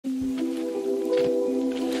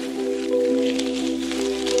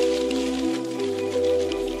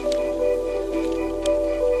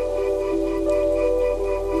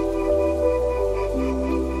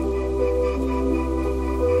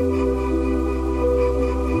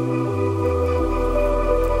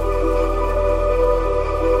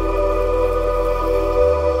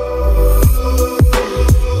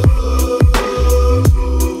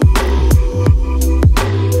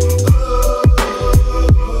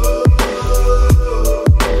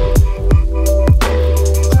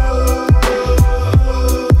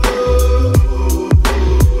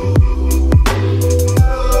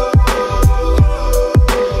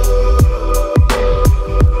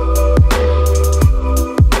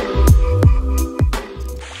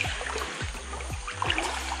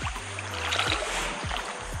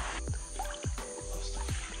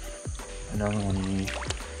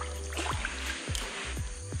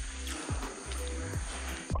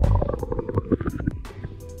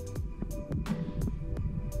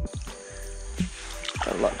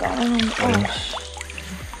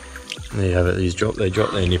There you have it. They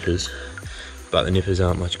drop their nippers, but the nippers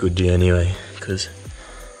aren't much good anyway because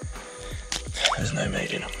there's no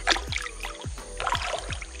meat in them.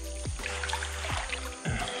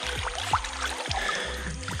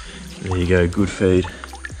 There you go, good feed,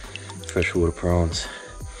 freshwater prawns.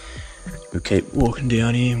 We'll keep walking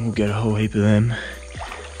down here and we'll get a whole heap of them,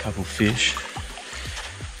 a couple fish,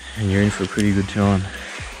 and you're in for a pretty good time.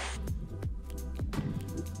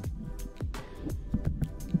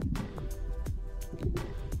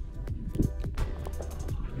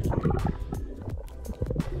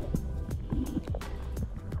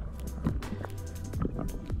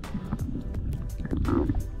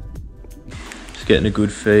 Just getting a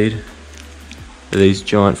good feed of these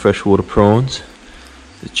giant freshwater prawns,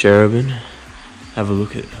 the cherubin. Have a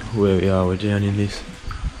look at where we are. We're down in this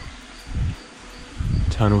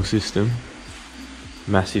tunnel system,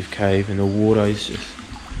 massive cave, and the water is just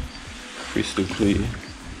crystal clear.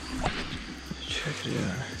 Check it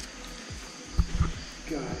out.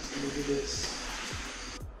 Guys, look at this.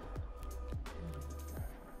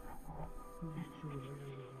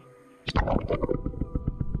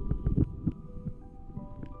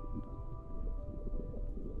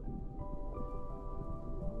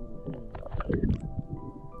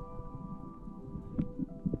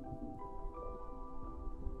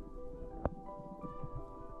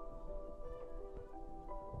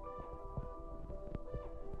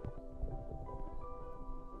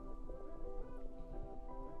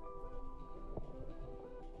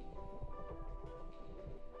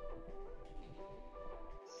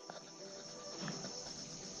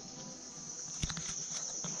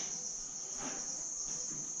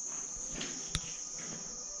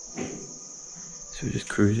 So we're just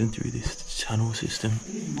cruising through this tunnel system.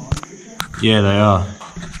 Yeah, they are.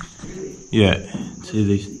 Yeah, see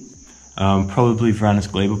these? Probably Varanus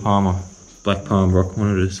glebopalma, black palm rock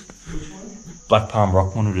monitors. Black palm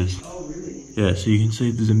rock monitors. Oh, really? Yeah, so you can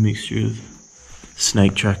see there's a mixture of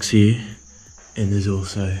snake tracks here, and there's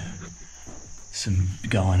also some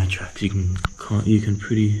goanna tracks. You can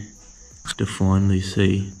pretty definedly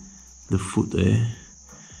see the foot there,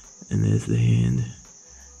 and there's the hand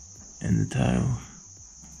and the tail.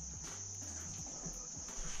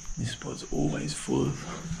 This spot's always full of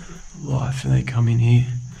life, and they come in here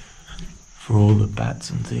for all the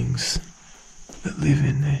bats and things that live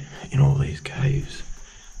in there, in all these caves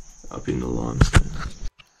up in the limestone.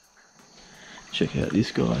 Check out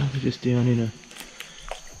this guy. We're just still down in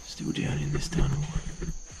this tunnel.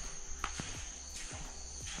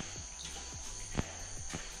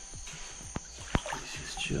 He's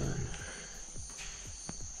just chilling.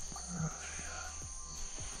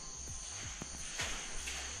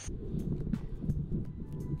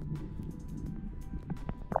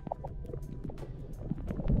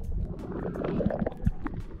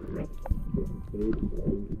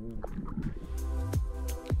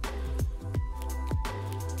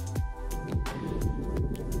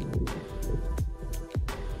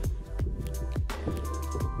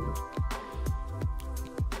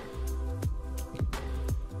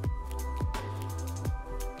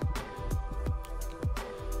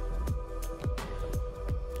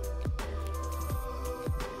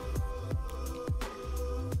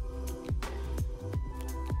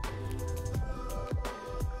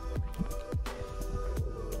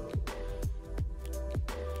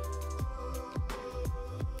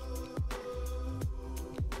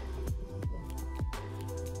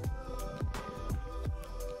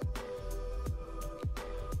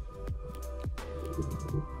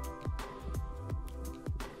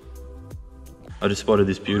 I just spotted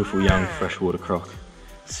this beautiful young freshwater croc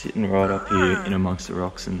sitting right up here in amongst the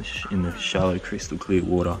rocks in the shallow crystal clear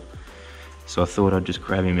water. So I thought I'd just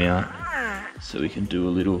grab him out so we can do a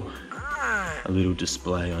little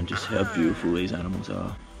display on just how beautiful these animals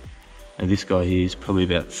are. And this guy here is probably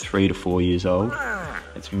about 3 to 4 years old.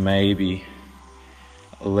 It's maybe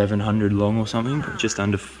 1100 long or something, but just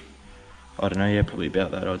under, I don't know, yeah, probably about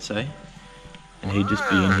that I'd say. And he'd just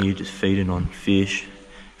be in here just feeding on fish,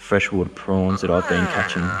 freshwater prawns that I've been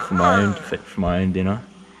catching for my own dinner,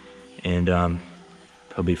 and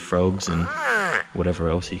probably frogs and whatever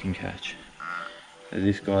else he can catch. So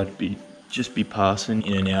this guy'd just be passing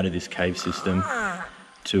in and out of this cave system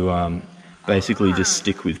to basically just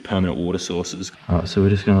stick with permanent water sources. Alright, so we're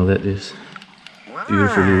just going to let this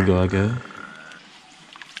beautiful little guy go.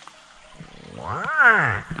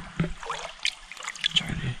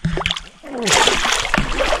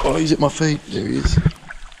 Oh, he's at my feet. There he is.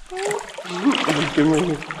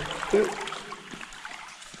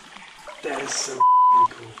 That is so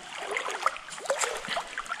cool.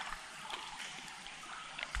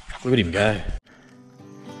 Look at him go.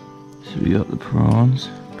 So we got the prawns.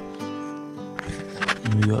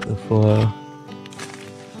 And we got the fire.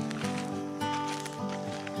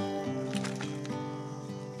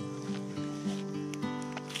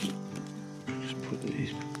 Just put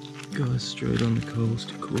these guys straight on the coals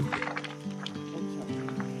to cook.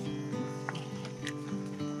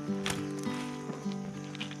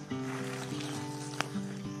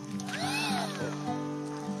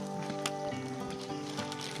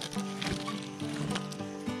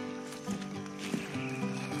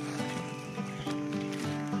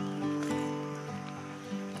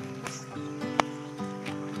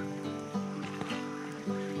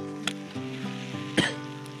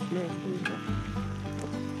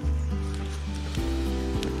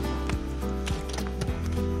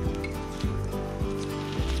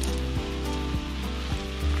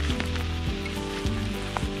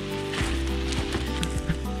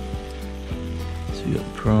 So we got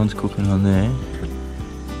the prawns cooking on there.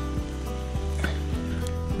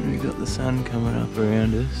 And we got the sun coming up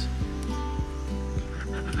around us.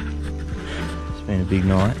 It's been a big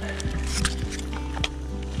night.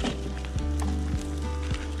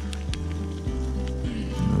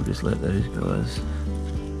 And we'll just let those guys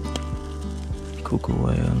cook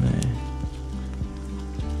away on there.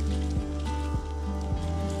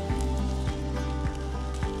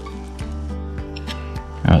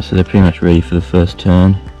 Alright, so they're pretty much ready for the first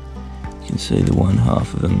turn. You can see the one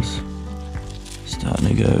half of them's starting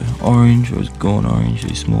to go orange, or it's gone orange,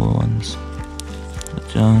 these smaller ones.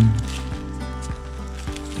 They're done.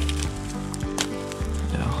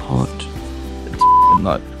 They're hot. It's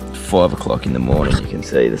like 5 o'clock in the morning, you can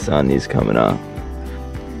see the sun is coming up.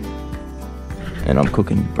 And I'm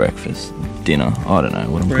cooking breakfast, dinner, I don't know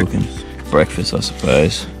what I'm cooking. Breakfast, I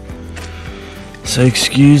suppose. So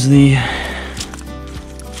excuse the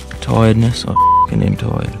tiredness, I f***ing am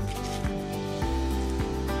tired.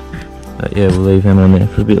 But yeah, we'll leave them on there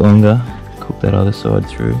for a bit longer, cook that other side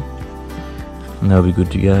through, and they'll be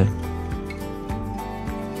good to go.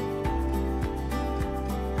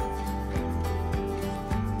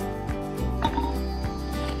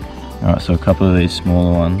 Alright, so a couple of these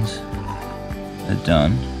smaller ones are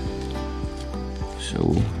done. So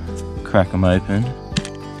we'll crack them open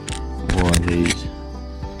while these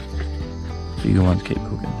bigger ones keep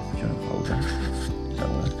cooking. Do you want to hold that? Does that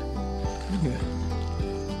work? Yeah.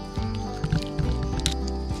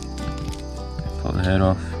 Pop the head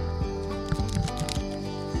off.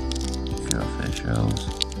 Get off their shells.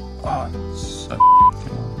 Oh, it's so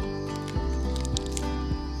f***ing long.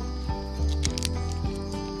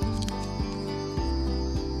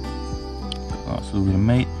 Nice little bit of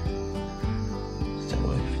meat. Stay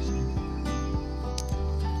away if you see.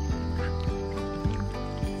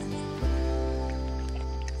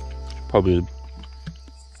 Probably the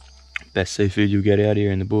best seafood you'll get out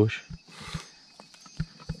here in the bush.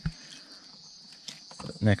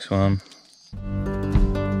 Next one.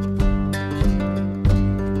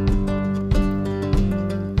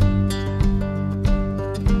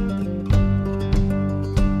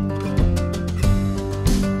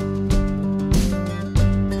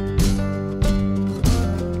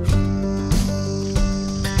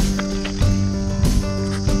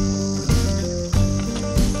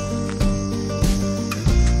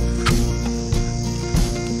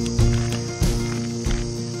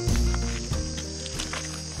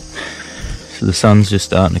 So the sun's just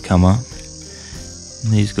starting to come up,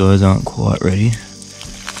 and these guys aren't quite ready.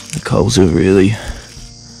 The coals are really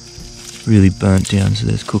burnt down, so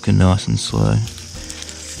they're cooking nice and slow.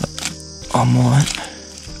 But I might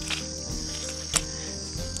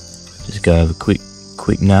just go have a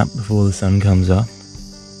quick nap before the sun comes up,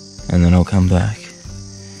 and then I'll come back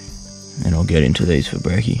and I'll get into these for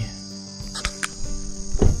brekkie.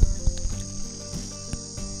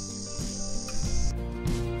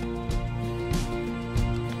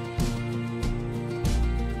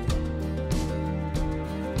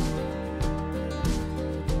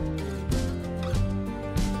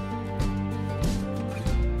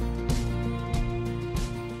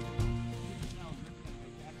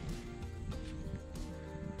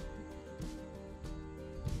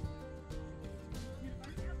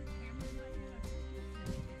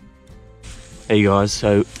 Hey guys,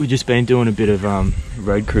 so we've just been doing a bit of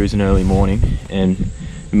road cruising early morning, and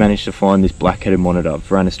we managed to find this black-headed monitor,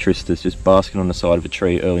 Varanus tristis, just basking on the side of a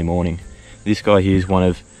tree early morning. This guy here is one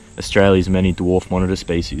of Australia's many dwarf monitor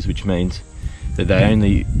species, which means that they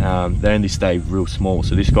only stay real small.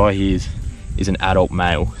 So this guy here is an adult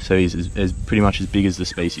male, so he's as pretty much as big as the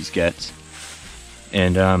species gets.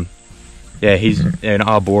 And yeah, he's an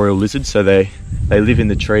arboreal lizard, so they live in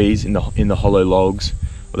the trees, in the hollow logs,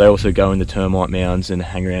 But they also go in the termite mounds and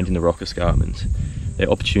hang around in the rock escarpments. They're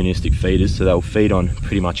opportunistic feeders, so they'll feed on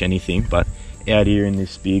pretty much anything, but out here in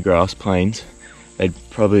this speargrass plains, they'd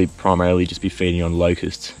probably primarily just be feeding on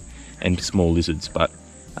locusts and small lizards, but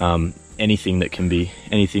anything that can be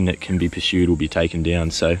pursued will be taken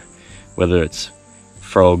down. So whether it's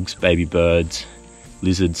frogs, baby birds,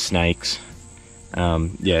 lizards, snakes,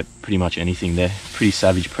 yeah, pretty much anything. They're pretty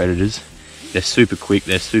savage predators. They're super quick,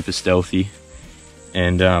 they're super stealthy,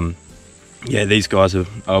 and yeah, these guys are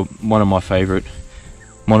one of my favourite.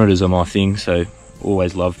 Monitors are my thing, so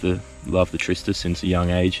always loved the Tristus since a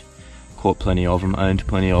young age. Caught plenty of them, owned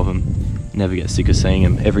plenty of them, never get sick of seeing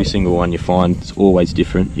them. Every single one you find is always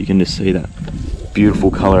different. You can just see that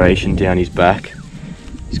beautiful coloration down his back.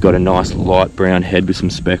 He's got a nice light brown head with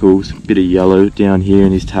some speckles, a bit of yellow down here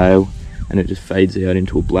in his tail, and it just fades out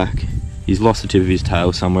into a black. He's lost the tip of his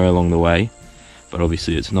tail somewhere along the way, but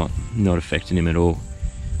obviously it's not affecting him at all.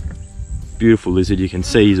 Beautiful lizard. You can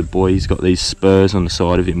see he's a boy. He's got these spurs on the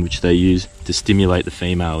side of him which they use to stimulate the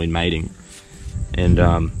female in mating, and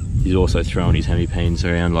he's also throwing his hemipenes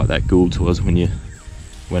around like that Gould's was when we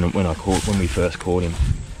first caught him.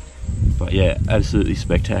 But yeah, absolutely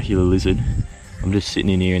spectacular lizard. I'm just sitting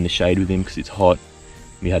in here in the shade with him because it's hot.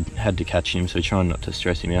 We had to catch him, so trying not to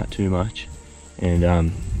stress him out too much.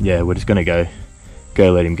 And yeah, we're just gonna go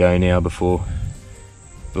let him go now before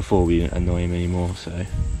we annoy him anymore. So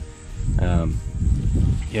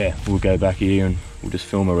yeah, we'll go back here and we'll just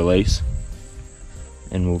film a release,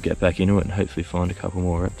 and we'll get back into it and hopefully find a couple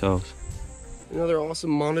more reptiles. Another awesome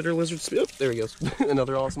monitor lizard species. Oh, there he goes.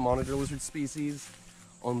 Another awesome monitor lizard species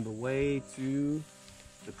on the way to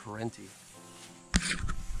the Parenti.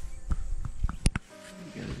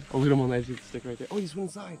 Oh, look at him on the edge of the stick right there. Oh, he's went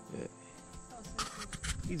inside. Yeah.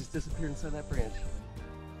 He just disappeared inside that branch.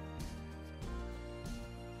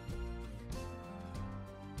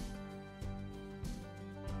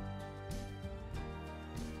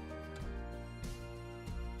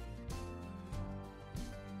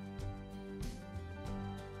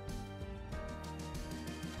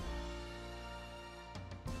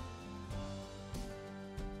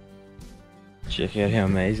 Check out how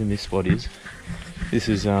amazing this spot is. This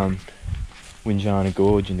is Winjana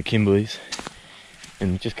Gorge in the Kimberleys,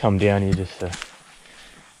 and just come down here just to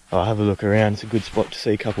have a look around. It's a good spot to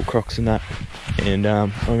see a couple crocs and that, and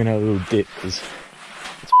I'm gonna have a little dip because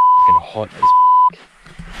it's f***ing hot as f***,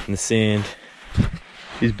 and the sand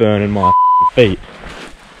is burning my feet.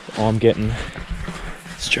 So I'm getting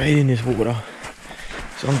straight in this water,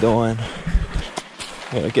 so I'm dying.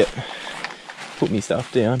 Gotta put my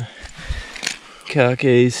stuff down. Car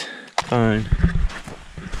keys, phone,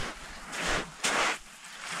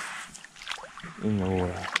 in the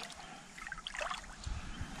water.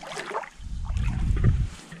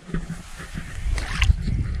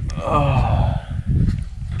 Oh,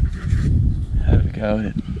 have a go at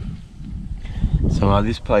it. So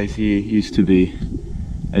this place here used to be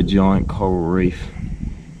a giant coral reef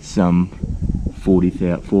some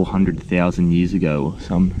 400,000 years ago, or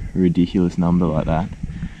some ridiculous number like that.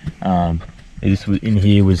 In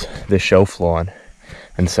here was the shelf line,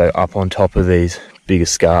 and so up on top of these big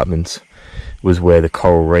escarpments was where the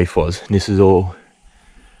coral reef was. And this is all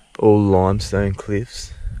limestone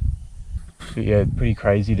cliffs. But yeah, pretty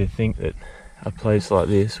crazy to think that a place like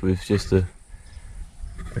this with just a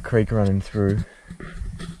creek running through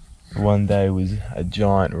one day was a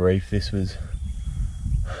giant reef. This was,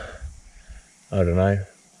 I don't know,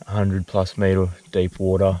 100+ metre deep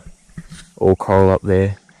water, all coral up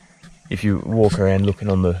there. If you walk around looking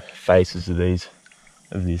on the faces of the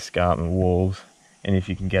escarpment walls, and if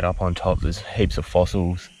you can get up on top, there's heaps of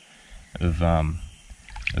fossils of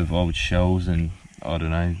old shells and, I don't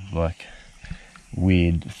know, like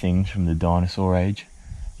weird things from the dinosaur age.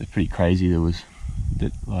 It's pretty crazy.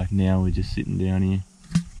 Like now we're just sitting down here.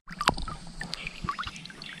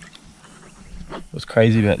 What's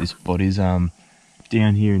crazy about this spot is down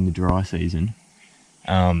here in the dry season,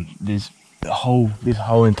 there's this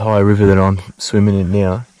whole entire river that I'm swimming in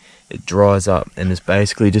now, it dries up, and there's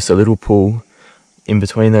basically just a little pool in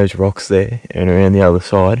between those rocks there and around the other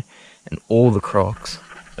side, and all the crocs,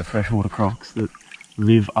 the freshwater crocs that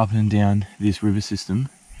live up and down this river system,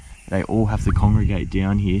 they all have to congregate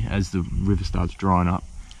down here as the river starts drying up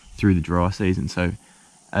through the dry season. So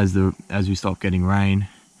as we stop getting rain,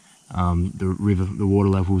 the water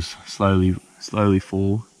levels slowly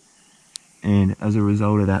fall, and as a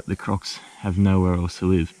result of that, the crocs have nowhere else to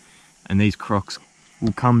live. And these crocs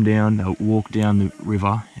will come down, they'll walk down the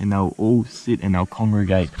river, and they'll all sit and they'll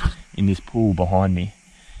congregate in this pool behind me.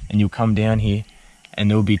 And you'll come down here and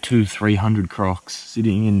there'll be 200-300 crocs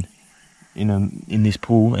sitting in in this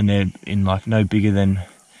pool, and they're in like no bigger than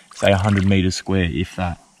say 100 meters square, if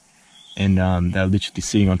that. And they're literally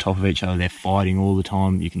sitting on top of each other. They're fighting all the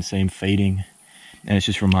time. You can see them feeding, and it's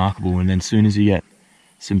just remarkable. And then as soon as you get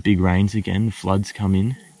some big rains again, the floods come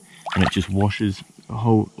in, and it just washes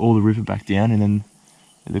all the river back down, and then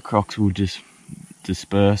the crocs will just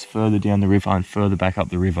disperse further down the river and further back up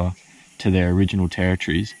the river to their original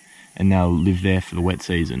territories, and they'll live there for the wet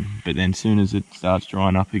season. But then as soon as it starts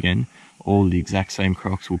drying up again, all the exact same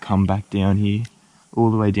crocs will come back down here,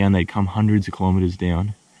 all the way down. They come hundreds of kilometers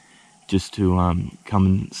down just to come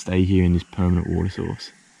and stay here in this permanent water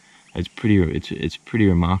source. It's pretty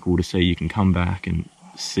remarkable to see. You can come back and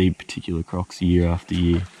see particular crocs year after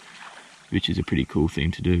year, which is a pretty cool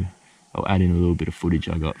thing to do. I'll add in a little bit of footage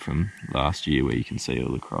I got from last year where you can see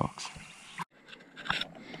all the crocs.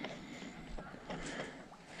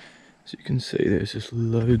 As you can see, there's just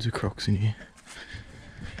loads of crocs in here.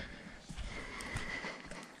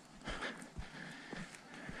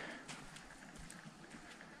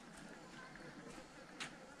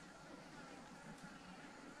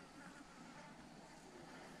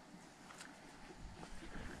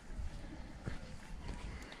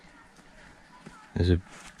 There's a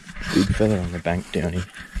big fella on the bank down here.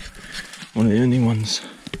 One of the only ones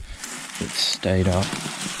that stayed up.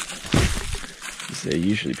 They're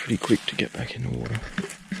usually pretty quick to get back in the water.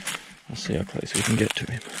 I'll see how close we can get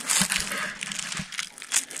to him.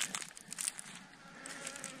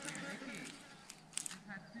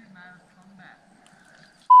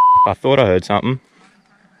 I thought I heard something.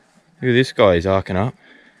 Look at this guy, he's arcing up.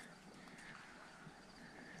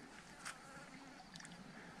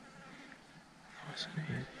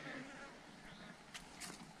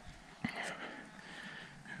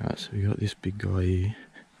 Alright, so we got this big guy here.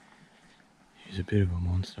 He's a bit of a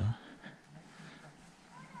monster.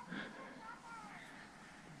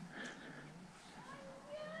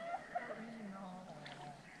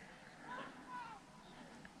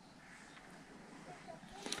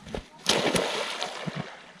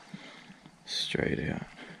 Straight out.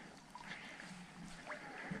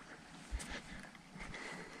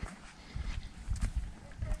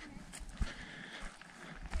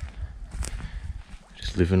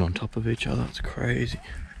 Just living on top of each other, it's crazy.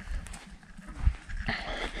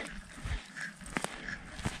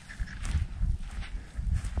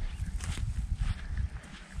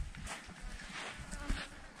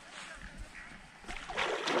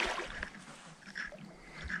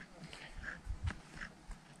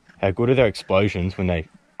 How good are their explosions when they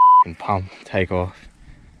take off?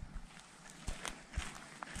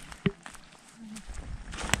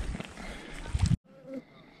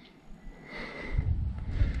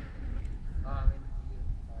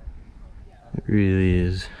 It really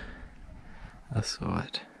is a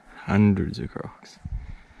sight. Hundreds of crocs.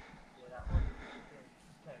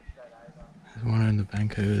 There's one on the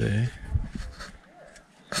bank over there.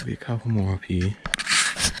 There'll be a couple more up here.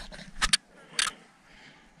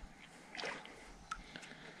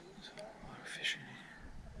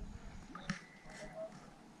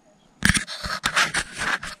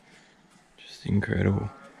 Incredible.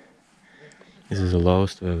 This is the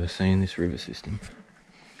lowest I've ever seen this river system,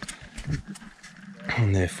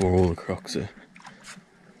 and therefore all the crocs are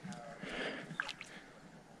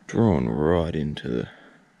drawn right into the,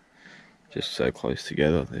 just so close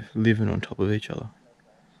together. They're living on top of each other.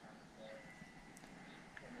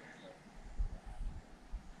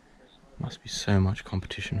 Must be so much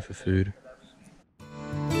competition for food.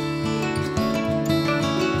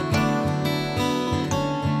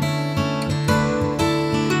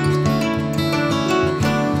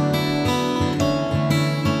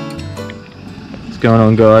 Going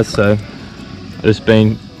on, guys? So I've just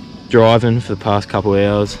been driving for the past couple of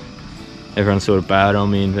hours. Everyone's sort of bailed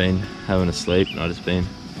on me and been having a sleep, and I've just been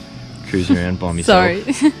cruising around by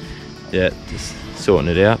myself. Sorry. Yeah, just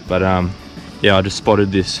sorting it out. But yeah, I just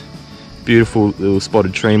spotted this beautiful little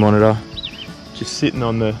spotted tree monitor just sitting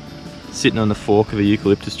on the fork of a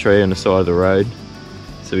eucalyptus tree on the side of the road.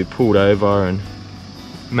 So we pulled over and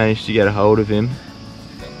managed to get a hold of him.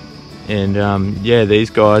 And yeah,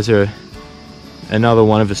 these guys are another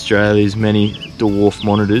one of Australia's many dwarf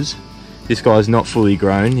monitors. This guy's not fully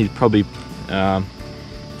grown. He's probably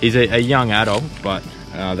he's a young adult, but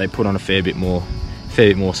they put on a fair bit more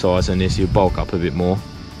size than this. He'll bulk up a bit more.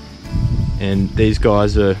 And these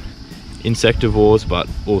guys are insectivores, but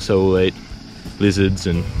also will eat lizards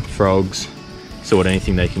and frogs, sort of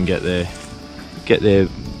anything they can get their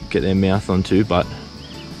mouth onto. But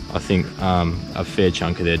I think a fair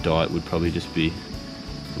chunk of their diet would probably just be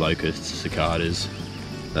locusts, cicadas,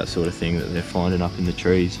 that sort of thing that they're finding up in the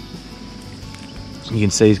trees. You can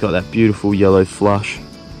see he's got that beautiful yellow flush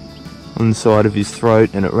on the side of his throat,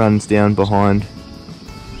 and it runs down behind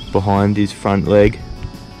his front leg.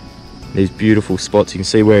 These beautiful spots, you can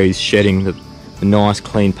see where he's shedding the nice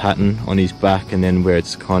clean pattern on his back, and then where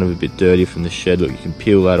it's kind of a bit dirty from the shed. Look, you can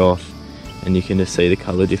peel that off and you can just see the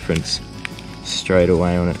colour difference straight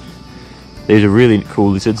away on it. These are really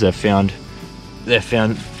cool lizards. They're found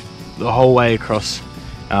the whole way across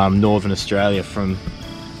northern Australia, from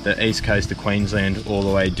the east coast of Queensland all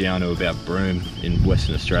the way down to about Broome in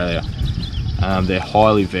Western Australia. They're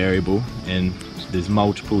highly variable, and there's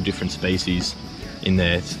multiple different species in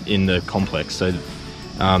the complex. So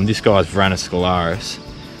this guy's Varanus scalaris,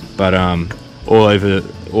 but all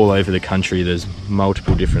over the country there's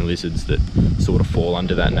multiple different lizards that sort of fall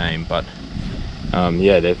under that name. But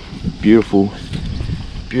yeah, they're beautiful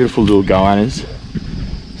little goannas.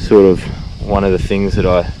 Sort of one of the things that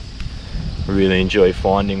I really enjoy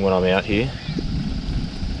finding when I'm out here.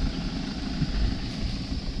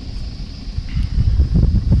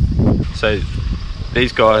 So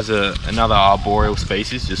these guys are another arboreal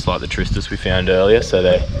species, just like the tristis we found earlier. So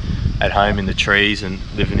they're at home in the trees and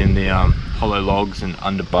living in the hollow logs and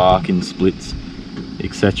under bark in splits,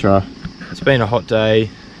 etc. It's been a hot day,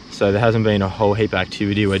 so there hasn't been a whole heap of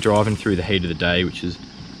activity. We're driving through the heat of the day, which is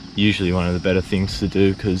usually one of the better things to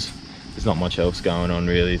do, because there's not much else going on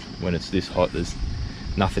really. When it's this hot, there's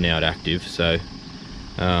nothing out active. So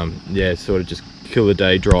yeah, sort of just kill the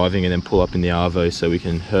day driving and then pull up in the arvo so we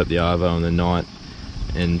can herp the arvo in the night.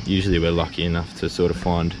 And usually we're lucky enough to sort of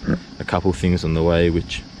find a couple things on the way,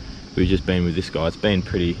 which we've just been with this guy. It's been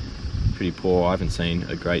pretty poor. I haven't seen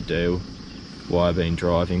a great deal while I've been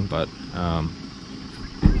driving, but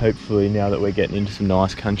hopefully now that we're getting into some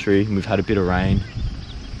nice country, and we've had a bit of rain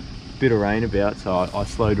about, so I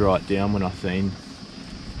slowed right down when I seen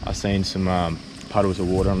some puddles of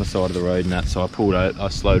water on the side of the road and that, so I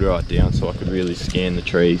slowed right down so I could really scan the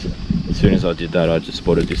trees. As soon as I did that, I just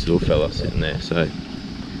spotted this little fella sitting there, so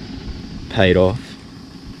paid off.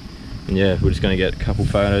 And yeah, we're just going to get a couple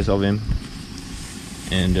photos of him,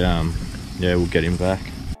 and yeah, we'll get him back.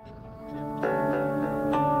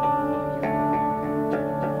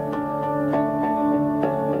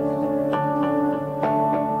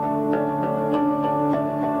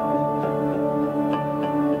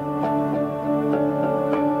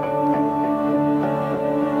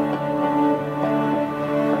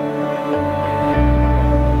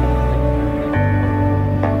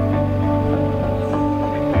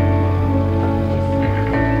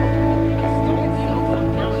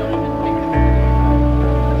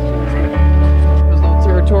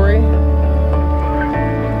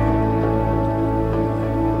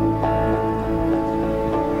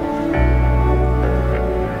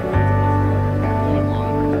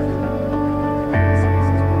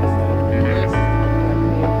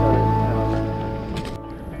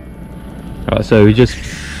 So we just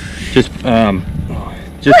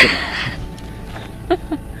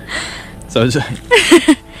so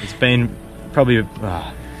it's been probably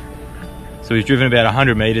so we've driven about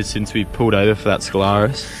 100 meters since we pulled over for that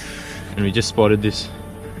scalaris, and we just spotted this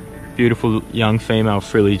beautiful young female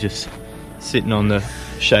frilly just sitting on the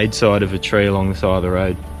shade side of a tree along the side of the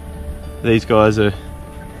road. These guys are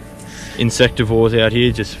insectivores out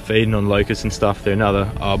here, just feeding on locusts and stuff. They're another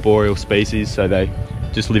arboreal species, so they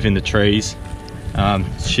just live in the trees.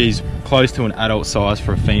 She's close to an adult size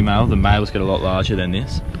for a female. The males get a lot larger than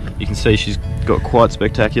this. You can see she's got quite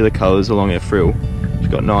spectacular colours along her frill. She's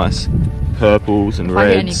got nice purples and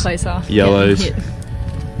reds, yellows,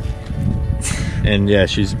 and yeah,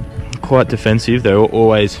 she's quite defensive. They're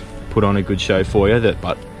always put on a good show for you,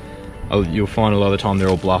 but you'll find a lot of the time they're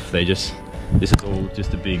all bluff. This is all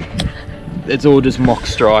just it's all just mock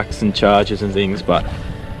strikes and charges and things, but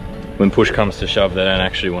when push comes to shove, they don't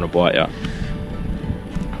actually want to bite you.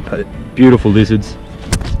 But beautiful lizards,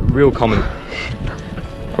 a real common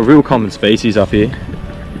species up here,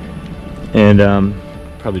 and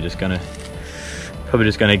probably just gonna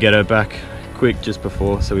get her back quick just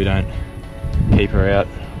before, so we don't keep her out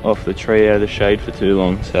off the tree out of the shade for too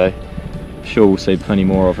long. So sure we'll see plenty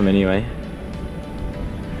more of them anyway.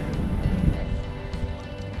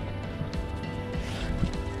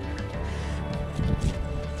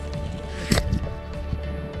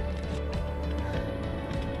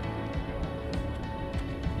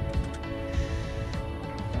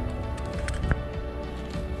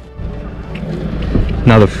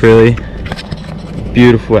 Another frilly,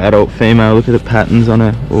 beautiful adult female. Look at the patterns on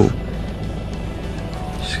her. Oh.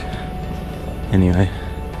 Anyway,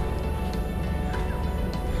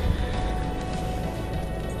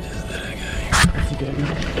 just let her go. Don't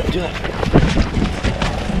do that.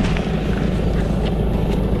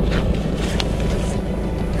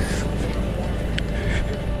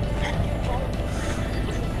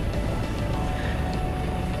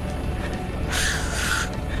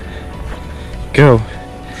 Girl,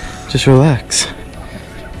 just relax.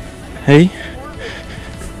 Hey?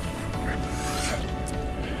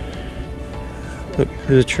 Look,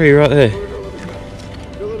 there's a tree right there.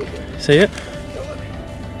 See it?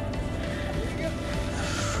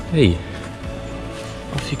 Hey,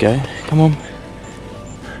 off you go. Come on.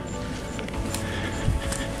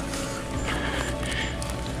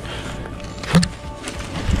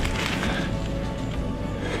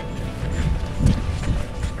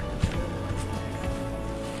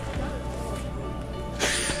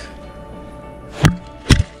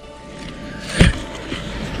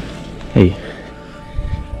 Hey.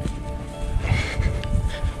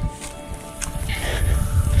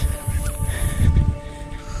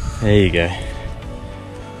 There you go.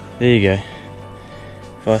 There you go.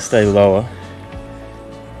 If I stay lower,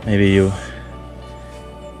 maybe you'll...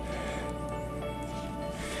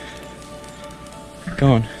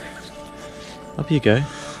 Go on. Up you go.